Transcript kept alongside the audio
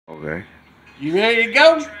Okay. You ready to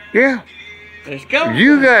go? Yeah. Let's go.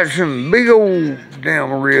 You got some big old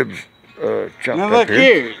damn ribs chopped Now up look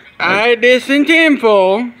here. I had this in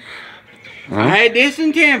tinfoil. I had this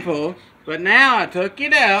in tinfoil, but now I took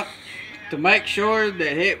it out to make sure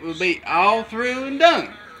that it will be all through and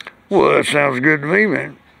done. Well, that sounds good to me,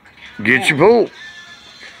 man. Get your pull.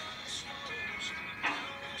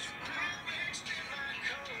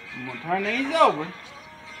 I'm gonna turn these over.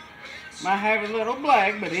 Might have a little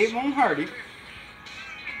black, but it won't hurt it.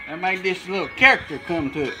 That made this little character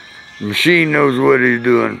come to it. The machine knows what he's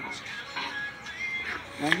doing.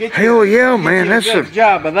 Now get Hell you, yeah, get man. you That's a good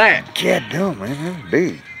job of that. God damn, man. That's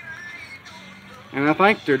big. And I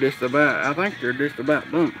think they're just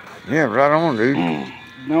about done. Yeah, right on, dude.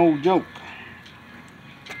 No joke.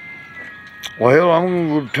 Well, I'm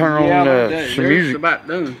gonna go turn on some Yours music. is about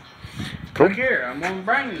done. Cool. Look here, I'm gonna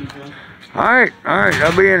bring you some. All right.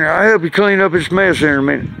 I'll be in there. I'll help you clean up this mess here in a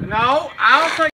minute. No, I'll take